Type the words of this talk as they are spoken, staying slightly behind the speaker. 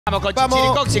Vamos con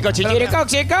chichiricóxico,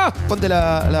 chichiricóxico. Ponte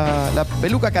la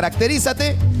peluca,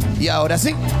 caracterízate. Y ahora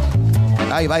sí.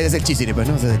 Ahí va, es el chisiri, pues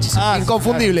no es el chisiri.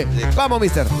 Inconfundible. Sí. Vamos,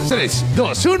 mister. 3,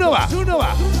 2, 1, va.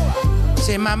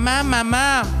 Dice,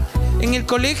 mamá. En el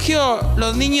colegio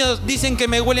los niños dicen que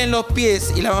me huelen los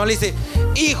pies. Y la mamá le dice,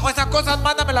 hijo, esas cosas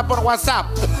mándamela por WhatsApp.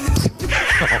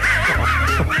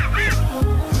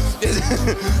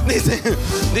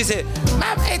 dice,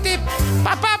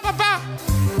 papá.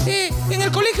 En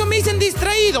el colegio me dicen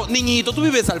distraído. Niñito, tú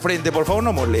vives al frente, por favor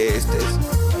no molestes.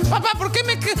 Papá, ¿por qué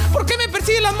me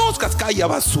persiguen las moscas? Calla,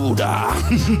 basura.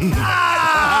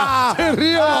 ¡Ah! ¡Se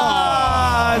rió!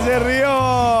 ¡Ah! ¡Se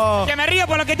rió! Que me río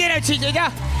por lo que tiene el chiste,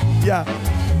 ya. Ya.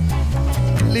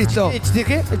 Listo. ¿El chiste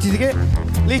qué?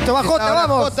 Listo, va Jota,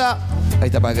 vamos. Jota. Ahí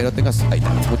está, para que lo tengas. Ahí está,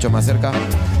 mucho más cerca.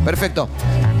 Perfecto.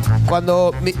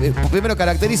 Cuando primero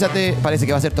caracterízate, parece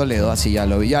que va a ser Toledo. Así ya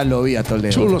lo vi a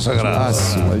Toledo. Cholo sagrado.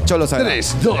 El cholo sagrado.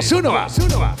 3, 2, 1, va.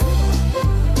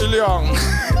 León.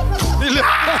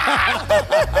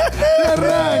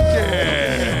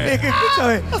 Arranque. Es que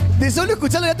escúchame, de solo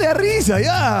escucharlo ya te da risa,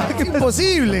 ya. Es que es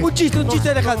imposible. Un chiste,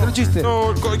 Alejandro, un chiste.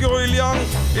 No, yo, Ilian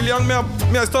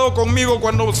me ha estado conmigo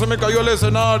cuando se me cayó el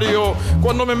escenario,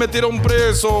 cuando me metieron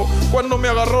preso, cuando me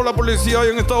agarró la policía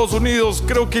en Estados Unidos.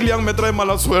 Creo que Ilian me trae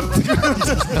mala suerte.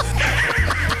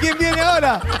 ¿Quién viene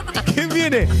ahora? ¿Quién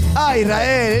viene? Ah,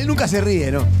 Israel, él nunca se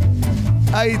ríe, ¿no?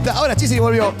 Ahí está. Ahora Chisiri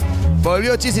volvió.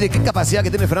 Volvió Chisiri. Qué capacidad que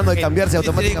tiene Fernando de cambiarse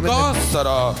automáticamente.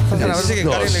 Dice que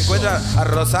Karen le encuentra a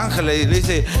Rosángel y le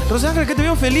dice, Rosángel, que te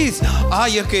veo feliz.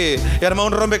 Ay, es que he armado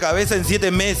un rompecabezas en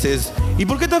 7 meses. ¿Y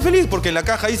por qué estás feliz? Porque en la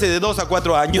caja hice de 2 a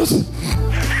 4 años.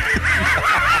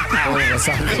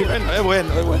 Es bueno.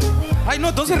 Ay, no,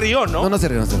 entonces rió, ¿no? No se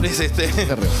rió. Dice,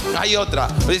 hay otra.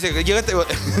 Dice que llega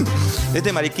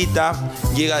este mariquita,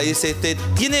 llega y dice,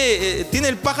 ¿tiene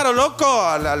el pájaro loco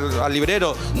al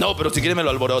librero? No, pero si quiere me lo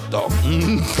alboroto.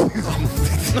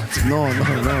 No,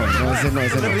 ese no.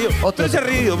 Se río. Otro. Se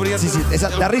río. Sí, esa,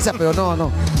 da risa, pero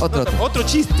no. Otro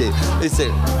chiste.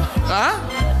 Dice, ¿ah?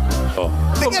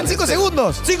 Te quedan 5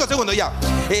 segundos. 5 segundos, ya.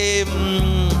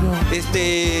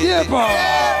 ¡Tiempo!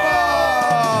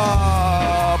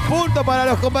 Punto para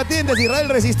los combatientes. Israel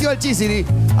resistió al Chisiri.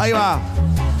 Ahí va.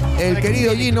 El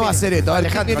querido Gino Acereto.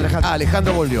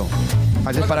 Alejandro volvió.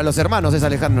 Para los hermanos es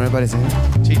Alejandro, me parece.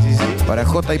 Sí. Para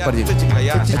J y para Gino. Este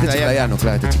chiclayano,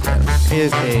 claro, este chiclayano.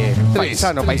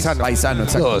 Paisano. Paisano,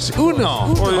 exacto. 2,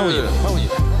 1. Oye,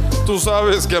 tú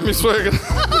sabes que a mi suegra...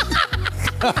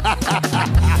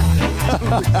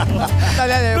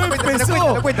 Dale, No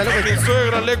empezó. lo cuenta. A mi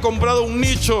suegra le he comprado un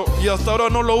nicho y hasta ahora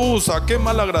no lo usa. Qué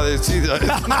mal agradecida.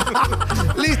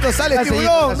 Listo, sale el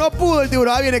tiburón. No pudo el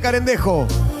tiburón. Ahí viene Carendejo.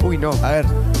 Uy, no. A ver.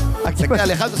 Se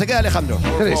queda Alejandro.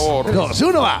 Por 3, favor. 2,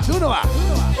 1, va.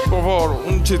 Por favor,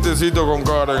 un chistecito con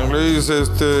Karen. Le dice,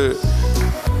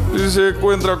 se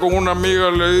encuentra con una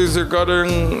amiga, le dice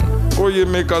Karen, oye,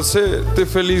 me casé, te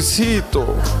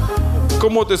felicito.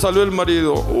 ¿Cómo te salió el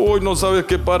marido? Uy, no sabes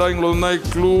que para en los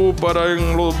nightclubs, para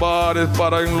en los bares,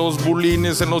 para en los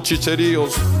bulines, en los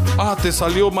chicheríos. Ah, ¿te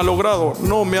salió malogrado?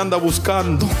 No, me anda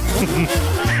buscando.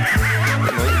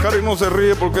 Karen no se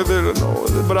ríe porque es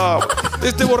bravo.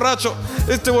 Este borracho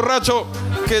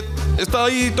que está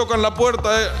ahí, toca en la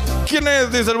puerta. ¿Quién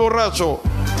es? Dice el borracho.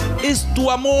 Es tu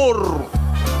amor.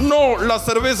 No, la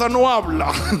cerveza no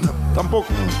habla. Tampoco.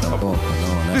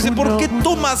 Dice, ¿por qué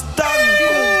tomas tanto?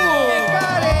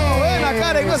 Buena,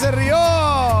 Karen, no se rió.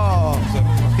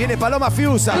 Viene Paloma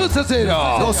Fiusa.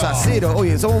 2-0. 2-0.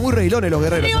 Oye, somos muy reilones los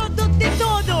guerreros. de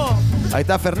todo. Ahí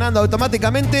está Fernando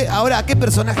automáticamente. Ahora, ¿a qué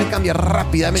personaje cambia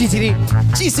rápidamente?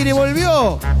 Chisiri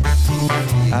volvió.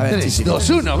 A ver, 3, 2,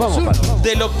 1, vamos.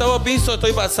 Del 8º piso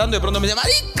estoy pasando y de pronto me dice,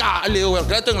 ¡marica! Le digo,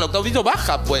 claro, estoy en el 8º piso,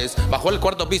 baja pues. Bajó el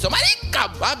 4º piso,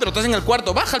 ¡marica! Ah, pero estás en el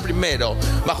 4º, baja el primero.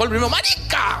 Bajó el primero,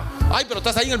 ¡marica! Ay, pero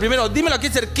estás ahí en el primero, dímelo aquí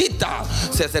cerquita.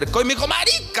 Se acercó y me dijo,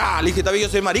 ¡marica! Le dije, está bien,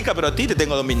 yo soy marica, pero a ti te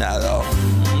tengo dominado.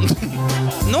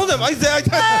 No, ay.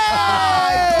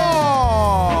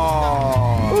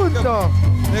 Punto.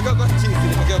 Me quedo con chiste.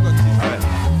 A ver.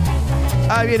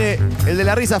 Ahí viene el de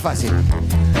la risa fácil.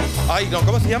 Ay, no,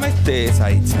 ¿cómo se llama este?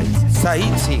 Said.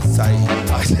 Ay,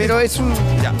 Pero es un...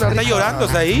 ya. ¿Está llorando,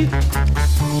 Said?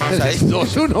 3,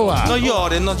 2, 1, va. No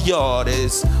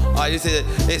llores. Ay,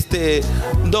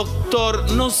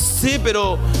 doctor, no sé,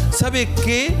 pero ¿sabe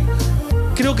qué?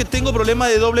 Creo que tengo problema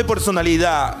de doble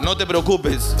personalidad. No te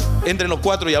preocupes. Entre los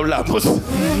 4 y hablamos.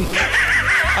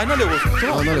 Ay, no le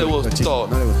gustó. No le gustó, chico,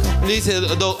 no le gustó. Le dice,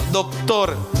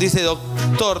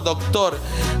 doctor.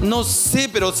 No sé,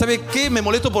 pero ¿sabe qué? Me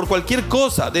molesto por cualquier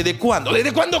cosa. ¿Desde cuándo?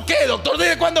 ¿Desde cuándo qué, doctor?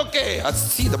 ¿Desde cuándo qué?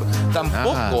 Así,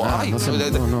 tampoco. Ay,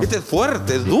 no. Este es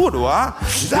fuerte, es duro, ¿ah?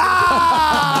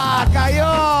 ¡Ah!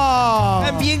 ¡Cayó!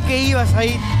 Tan bien que ibas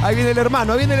ahí. Ahí viene el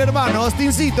hermano,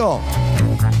 Ostincito.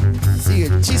 Sigue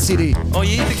el Chisiri.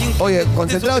 Oye, ¿este quién? Oye,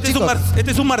 concentrado, chicos.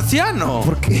 Este es un marciano.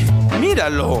 ¿Por qué?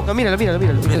 Míralo. No, míralo.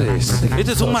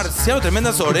 Este es un marciano,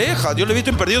 tremendas orejas. Yo lo he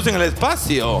visto en Perdidos en el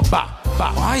Espacio. Va.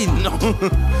 Ay, no.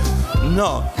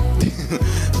 No.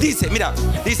 Dice,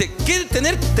 que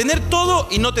tener todo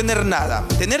y no tener nada.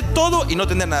 Tener todo y no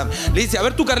tener nada. Le dice, a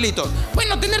ver tú, Carlitos.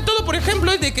 Bueno, tener todo, por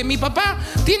ejemplo, es de que mi papá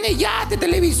tiene yates,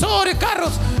 televisores,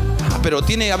 carros. Ah, pero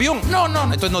 ¿tiene avión? No,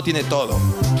 entonces no tiene todo.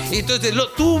 Y entonces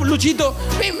tú, Luchito,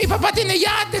 mi papá tiene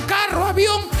yate, carro,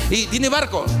 avión y tiene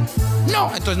barco. No,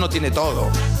 entonces no tiene todo.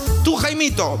 Tú,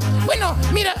 Jaimito. Bueno,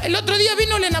 mira, el otro día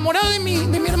vino el enamorado de mi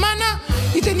hermana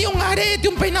y tenía un arete,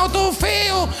 un peinado todo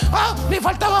feo. Ah, me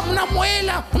faltaba una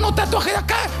muela, unos tatuajes de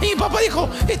acá. Y mi papá dijo,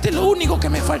 este es lo único que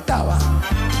me faltaba.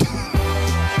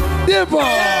 ¡Tiempo!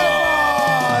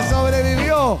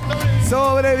 Sobrevivió.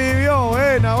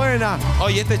 Buena.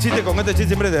 Oye, con este chiste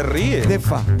siempre te ríes.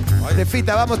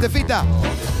 Tefita, vamos, Tefita.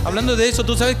 Hablando de eso,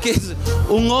 ¿tú sabes qué es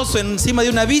un oso encima de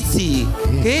una bici?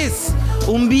 ¿Qué es?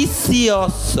 Un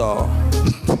vicioso.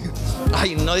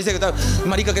 Ay, no, dice que está...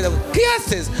 Marica, ¿qué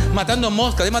haces? Matando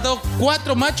moscas. He matado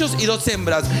 4 machos y 2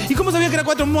 hembras. ¿Y cómo sabía que eran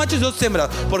 4 machos y 2 hembras?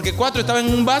 Porque 4 estaban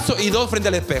en un vaso y 2 frente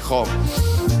al espejo.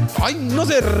 Ay, no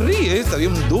se ríe, está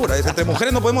bien dura. Entre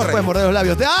mujeres no podemos reír. Puedes morder los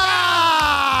labios.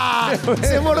 ¡Ah!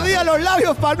 Se mordía los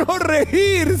labios para no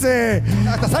reírse.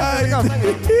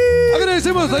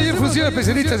 Agradecemos a Taller Función,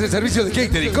 especialistas en servicios de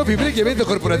catering, coffee break y eventos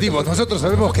corporativos. Nosotros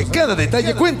sabemos que cada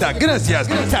detalle cuenta. Gracias,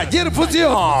 Taller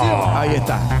Función. Ahí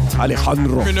está,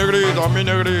 Alejandro. Mi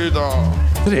negrita.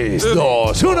 3,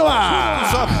 2, 1,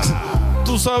 va.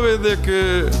 Tú sabes de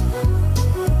que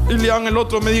Ilian, el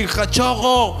otro, me dijo,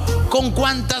 Chogo, ¿con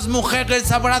cuántas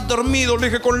mujeres habrás dormido? le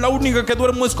dije, con la única que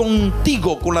duermo es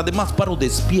contigo, con las demás paro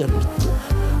despierto.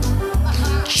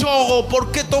 Chogo,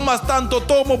 ¿por qué tomas tanto?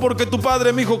 Tomo porque tu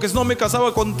padre me dijo que si no me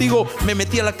casaba contigo me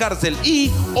metía a la cárcel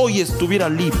y hoy estuviera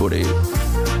libre.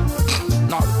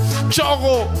 No,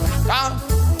 Chogo, ¿ah?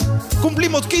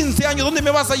 Cumplimos 15 años, ¿dónde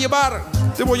me vas a llevar?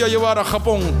 Te voy a llevar a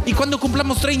Japón. ¿Y cuando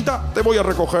cumplamos 30? Te voy a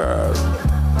recoger.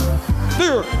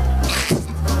 Digo,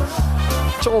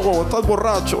 Chogo, estás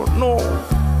borracho. No.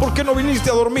 ¿Por qué no viniste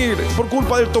a dormir? Por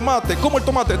culpa del tomate. ¿Cómo el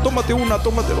tomate? Tómate 1,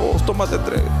 tómate 2, tómate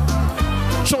 3.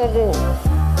 Chogo.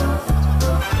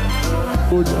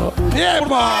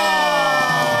 ¡Tiempo!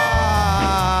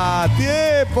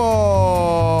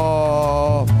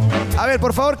 ¡Tiempo! A ver,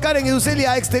 por favor, Karen y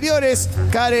Ducelia a exteriores.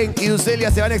 Karen y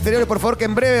Ducelia se van a exteriores, por favor, que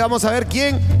en breve vamos a ver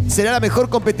quién será la mejor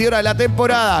competidora de la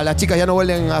temporada. Las chicas ya no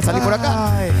vuelven a salir por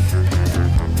acá.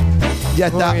 Ya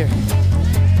está. Muy bien.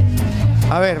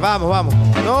 A ver, vamos.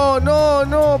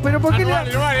 No, pero ¿por qué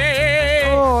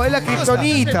No, es la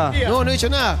kriptonita. No he dicho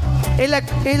nada. Es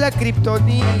la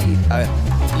kriptonita. A ver,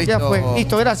 listo. Ya fue,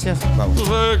 listo, gracias. Vamos. Tú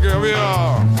sabes que había...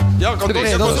 Ya, con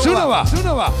 3, 2, 1, va.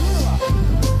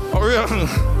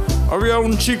 Había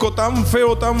un chico tan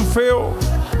feo,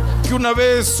 que una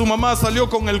vez su mamá salió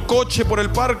con el coche por el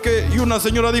parque y una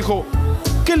señora dijo,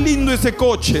 qué lindo ese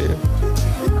coche.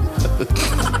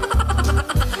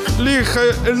 Le dije,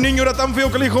 el niño era tan feo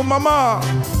que le dijo, mamá,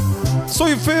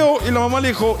 soy feo. Y la mamá le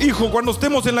dijo, hijo, cuando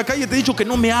estemos en la calle te he dicho que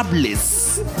no me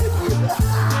hables.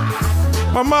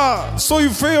 Mamá, soy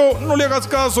feo, no le hagas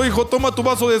caso, hijo, toma tu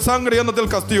vaso de sangre y ándate al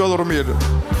castillo a dormir.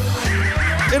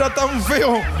 Era tan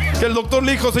feo que el doctor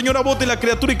le dijo, señora, bote la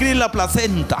criatura y críe la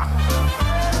placenta.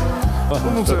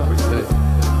 ¿Cómo se ríe?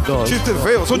 Chistes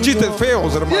feos, son chistes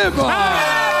feos, hermano.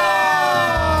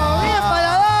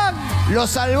 Lo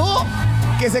salvó,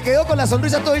 que se quedó con la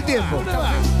sonrisa todo el tiempo.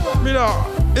 Mira,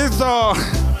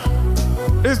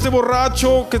 este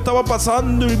borracho que estaba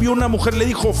pasando y vio una mujer, le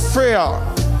dijo fea.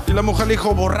 Y la mujer le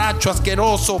dijo, borracho,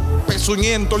 asqueroso,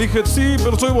 pezuñento. Le dije, sí,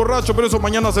 pero soy borracho, pero eso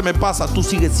mañana se me pasa. Tú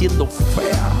sigues siendo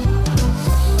fea.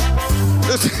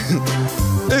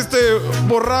 Este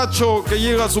borracho que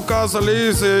llega a su casa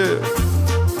le dice,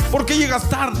 ¿por qué llegas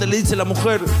tarde? Le dice la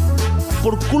mujer,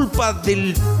 por culpa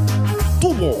del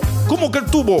tubo. ¿Cómo que el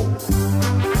tubo?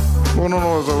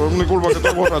 No, es mi culpa que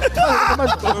estoy borracho. No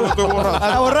estoy borracho.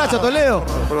 Está borracho, Toledo.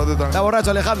 Espérate, Está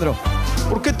borracho, Alejandro.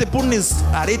 ¿Por qué te pones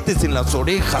aretes en las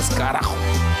orejas, carajo?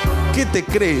 ¿Qué te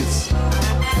crees?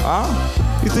 ¿Ah?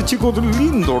 Este chico es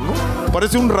lindo, ¿no?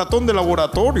 Parece un ratón de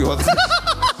laboratorio.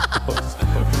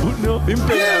 Bien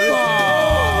pegado.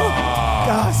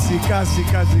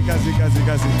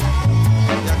 Casi.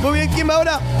 Muy bien, ¿quién va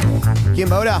ahora?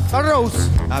 Va Rose.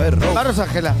 A ver, Rose. Va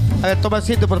Rosángela. A ver, toma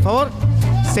asiento, por favor.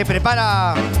 Se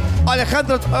prepara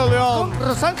Alejandro con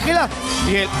Rosángela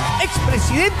y el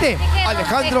expresidente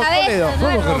Alejandro Toledo.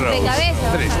 Vamos con Rose.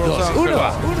 3, 2, 1.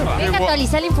 Deja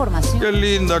actualizar la información. Qué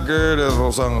linda que eres,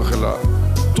 Rosángela.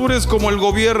 Tú eres como el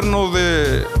gobierno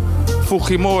de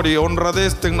Fujimori,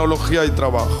 honradez, tecnología y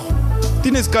trabajo.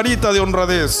 Tienes carita de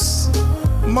honradez.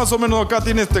 Más o menos acá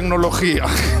tienes tecnología.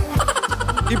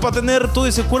 Y para tener todo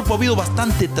ese cuerpo ha habido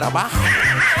bastante trabajo.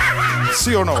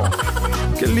 ¿Sí o no?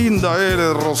 Qué linda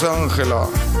eres, Rosángela.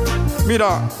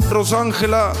 Mira,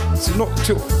 Rosángela,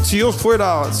 si yo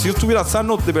estuviera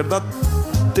sano, de verdad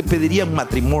te pediría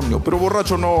matrimonio. Pero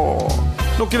borracho no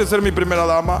quieres ser mi primera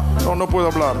dama. No puedo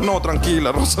hablar. No,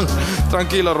 tranquila,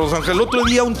 tranquila, Rosángela. El otro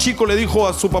día un chico le dijo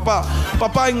a su papá: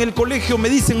 papá, en el colegio me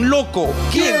dicen loco.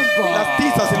 ¿Quién? Las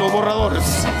tizas y los borradores.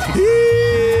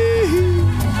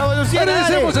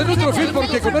 Agradecemos a Nutrofit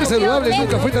porque comer saludable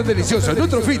nunca fue tan delicioso.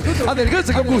 Nutrofit,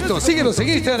 adelgaza con gusto. Síguenos en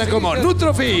Instagram como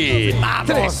Nutrofit.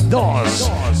 3,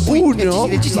 2, 1.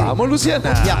 Vamos,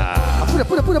 Luciana. Ya.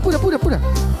 Apura.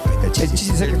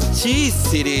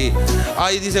 Chisiri.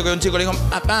 Ahí dice que un chico le dijo: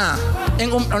 papá,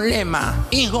 tengo un problema.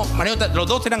 Hijo, los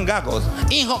dos eran gagos.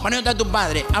 Hijo, está tu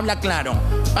padre, habla claro.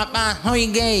 Papá, soy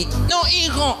gay. No,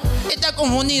 hijo, estás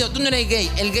confundido. Tú no eres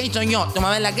gay. El gay soy yo. Tu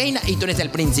mamá es la gayna y tú eres el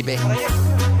príncipe.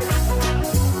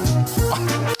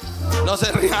 No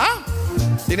se ría.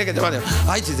 Tiene que te vale.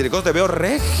 Ay, Chisirico, te veo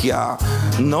regia.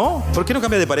 ¿No? ¿Por qué no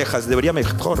cambia de parejas? Debería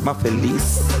mejor, más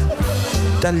feliz.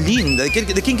 Tan linda. ¿De quién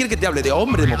quiere que te hable? ¿De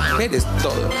hombres, de mujeres,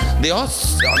 todo? ¿De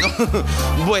oso?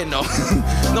 ¿No? Bueno,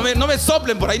 no me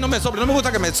soplen por ahí, no me soplen. No me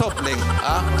gusta que me soplen.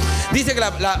 ¿Ah? Dice que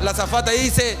la azafata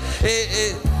dice...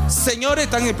 señores,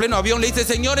 están en pleno avión. Le dice: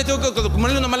 señores, tengo que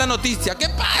comunicarle una mala noticia. ¿Qué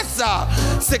pasa?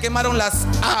 Se quemaron las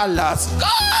alas.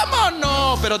 ¿Cómo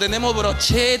no? Pero tenemos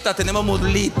brochetas, tenemos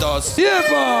muslitos.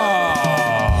 ¡Tiempo!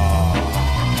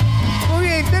 Muy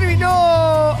bien,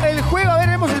 terminó el juego. A ver,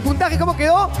 vemos el puntaje. ¿Cómo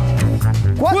quedó?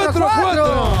 4-4.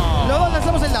 Los dos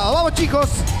lanzamos el dado. Vamos, chicos.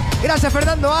 Gracias,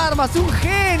 Fernando Armas. Un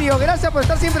genio. Gracias por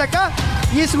estar siempre acá.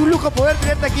 Y es un lujo poder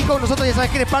tenerte aquí con nosotros. Ya sabes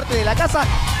que eres parte de la casa,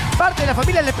 parte de la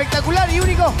familia, el espectacular y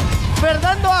único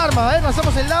Fernando Armas. A ver,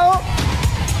 lanzamos el dado.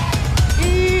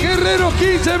 Y... Guerrero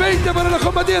 15-20 para los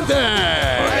combatientes.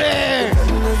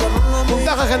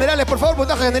 Puntajes generales, por favor,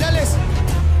 puntajes generales.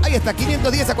 Ahí está,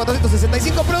 510 a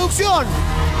 465. Producción.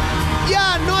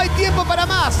 Ya no hay tiempo para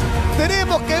más.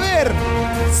 Tenemos que ver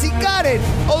si Karen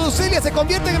o Ducelia se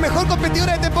convierten en mejor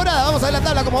competidora de temporada. Vamos a ver la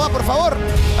tabla cómo va, por favor.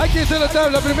 Aquí está la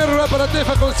tabla. Primer lugar para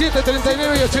Tefa con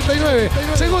 7.39 y 89.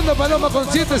 Segundo, Paloma con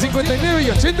 7.59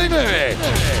 y 89.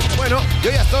 Bueno,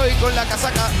 yo ya estoy con la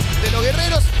casaca de los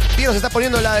guerreros. Pío se está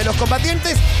poniendo la de los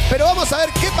combatientes. Pero vamos a ver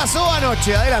qué pasó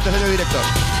anoche. Adelante, señor director.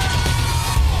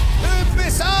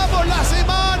 Empezamos la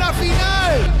semana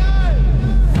final.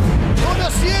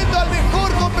 Conociendo al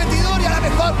mejor competidor y a la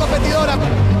mejor competidora.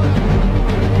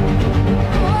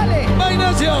 ¡Vale! ¡Va,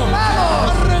 Ignacio!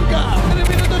 ¡Vamos! ¡Arranca! 3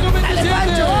 minutos con 27. ¡Dale,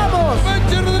 Pancho, vamos!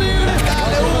 ¡Pancho Rodríguez!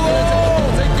 ¡Dale, Hugo!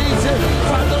 15,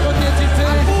 Pato con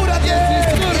 16. ¡Apúrate!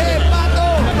 ¡Bien, Pato!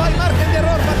 No hay margen de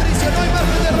error, Patricio, no hay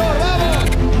margen de error. ¡Vamos!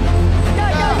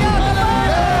 ¡Ya!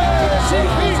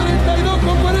 32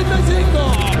 con 45.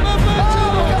 ¡Va, Pancho!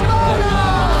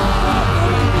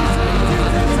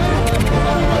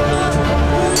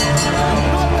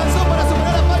 No alcanzó para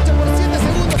superar a Pancho por 7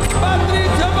 segundos.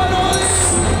 Patricia Parodi.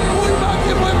 ¡Uy, va,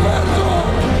 qué buen verso!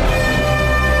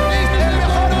 El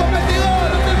mejor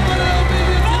competidor.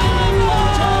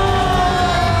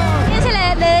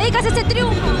 ¿Quién le dedicas ese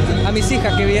triunfo? A mis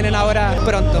hijas que vienen ahora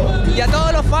pronto. Y a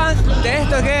todos los fans de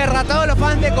Esto es Guerra, a todos los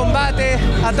fans de combate,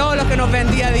 a todos los que nos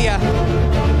ven día a día.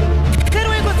 Tercer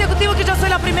año consecutivo que yo soy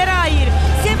la primera a ir.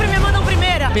 Siempre me mandan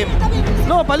primera. Bien.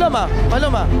 No, Paloma.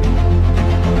 Vamos,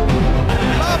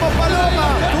 Paloma.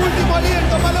 Tu último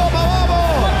aliento, Paloma,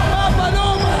 vamos. ¡Va,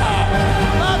 Paloma!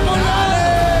 ¡Va, Paloma!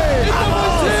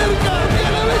 ¡Estamos cerca! ¡Y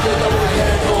a la vez estamos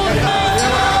lejos!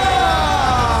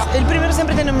 El primero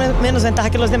siempre tiene menos ventaja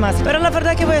que los demás. Pero la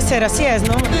verdad que voy a hacer, así es,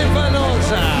 ¿no? De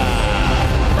Palosa.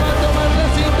 Va a tomar la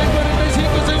cinta en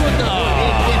 45 segundos.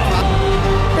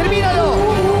 ¡Termínalo!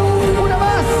 ¡Una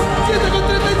más! 7 con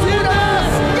 37. ¡Una más!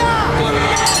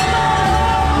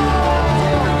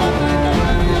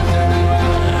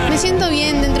 Me siento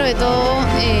bien dentro de todo,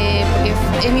 porque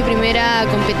es mi primera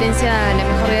competencia, la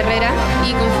mejor guerrera,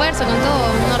 y con fuerza, con todo,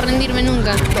 no rendirme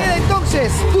nunca. Queda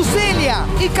entonces Ducelia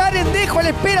y Karen Dejo a la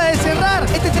espera de cerrar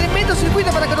este tremendo circuito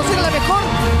para conocer a la mejor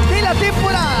de la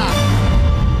temporada.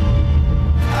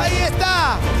 Ahí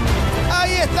está.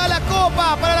 Ahí está. está la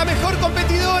copa para la mejor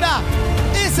competidora.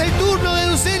 Es el turno de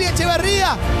Ducelia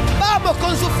Echeverría. Vamos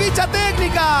con su ficha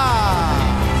técnica.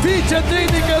 Ficha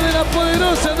técnica de la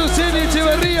poderosa Ducelia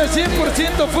Echeverría,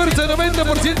 100% fuerza,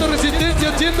 90%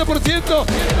 resistencia, 80%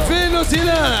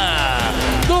 velocidad.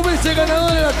 2 veces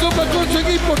ganadora de la Copa con su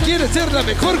equipo, quiere ser la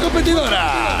mejor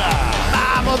competidora.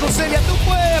 Vamos, Ducelia, tú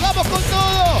puedes, vamos con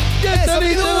todo. Ya está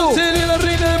lista Ducelia, la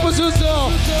reina de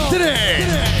Posuso. 3,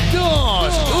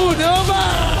 2, 1, ¡va!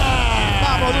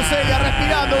 Vamos, Ducelia,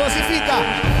 respirando, dosifica.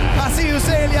 Así,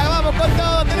 Ducelia, vamos con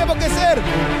todo, tenemos que ser.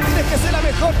 Tienes que ser la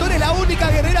mejor, tú eres la única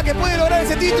guerrera que puede lograr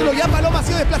ese título. Ya Paloma ha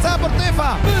sido desplazada por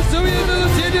Tefa. Va subiendo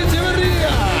Ducelia Echeverría.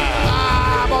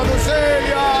 Vamos,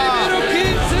 Ducelia. Primero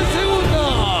 15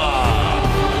 segundos.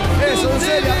 Eso,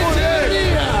 Ducelia, muy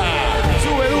bien.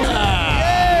 Sube, Ducelia.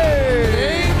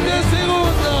 30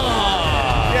 segundos.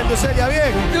 Bien, Ducelia,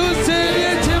 bien. Ducelia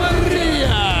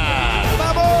Echeverría.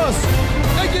 Vamos.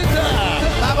 Aquí está.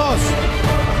 Vamos.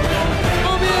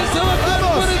 Comienza a bajar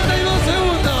 42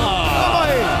 segundos. Vamos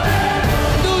ahí.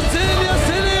 Ducelia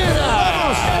acelera.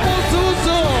 Vamos.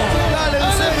 Posuso. Dale,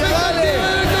 Ducelia, dale.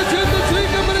 De su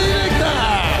cámara directa.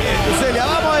 Bien, Ducelia,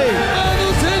 vamos ahí. A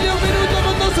Ducelia 1 minuto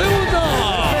con 2 segundos.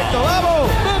 Perfecto, vamos.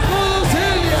 Bajo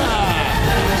Ducelia.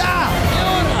 Ya. Y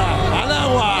ahora al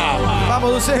agua. Vamos,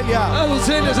 Ducelia. A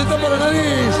Ducelia se tapa la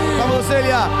nariz. Vamos,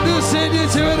 Ducelia. Ducelia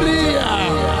Echeverría.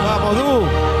 Vamos, Du.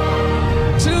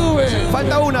 Sube.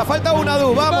 Falta una,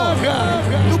 Du. Vamos. Baja.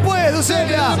 Tú puedes,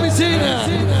 Ducelia. La piscina.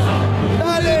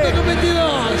 Dale.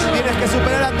 122. Tienes que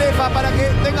superar a Tefa para que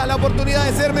tengas la oportunidad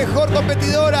de ser mejor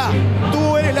competidora.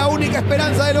 Tú eres la única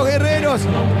esperanza de los guerreros.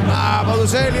 Vamos,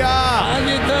 Ducelia. Ahí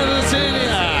está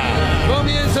Ducelia.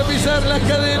 Comienza a pisar las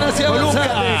cadenas y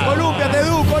avanzar.